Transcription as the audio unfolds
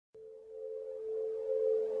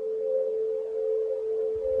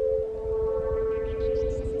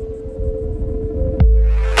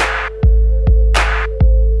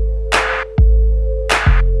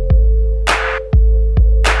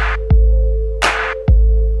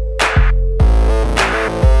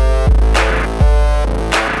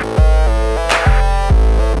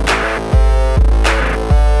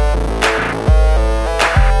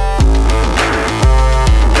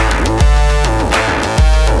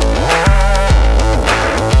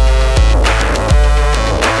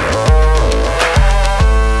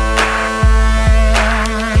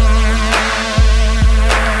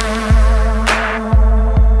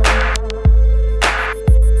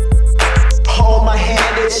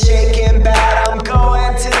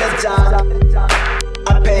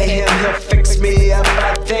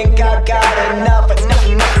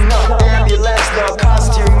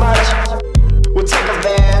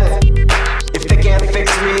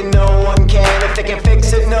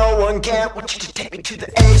want you to take me to the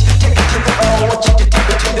H, take me to the O, want you to take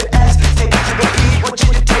me to the S, take me to the E, want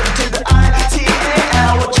you to take me to the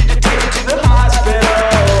I-T-A-L, want you to take me to the hospital.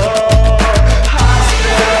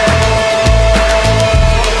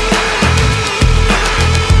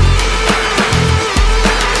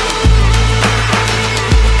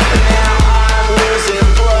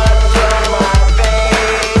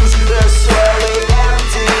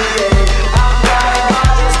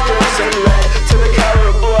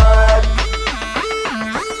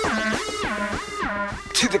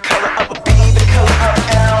 To the color of a B, the color of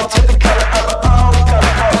L, to the color of a O,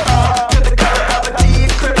 color of a O, to the color of a D,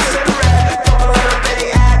 crimson red, from a little bitty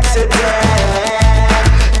accident.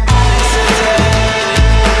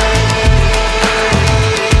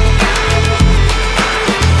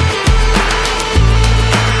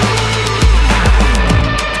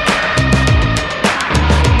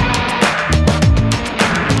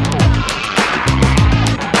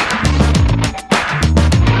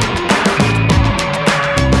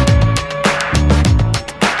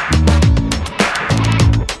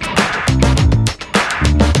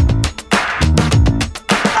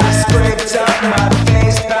 Up my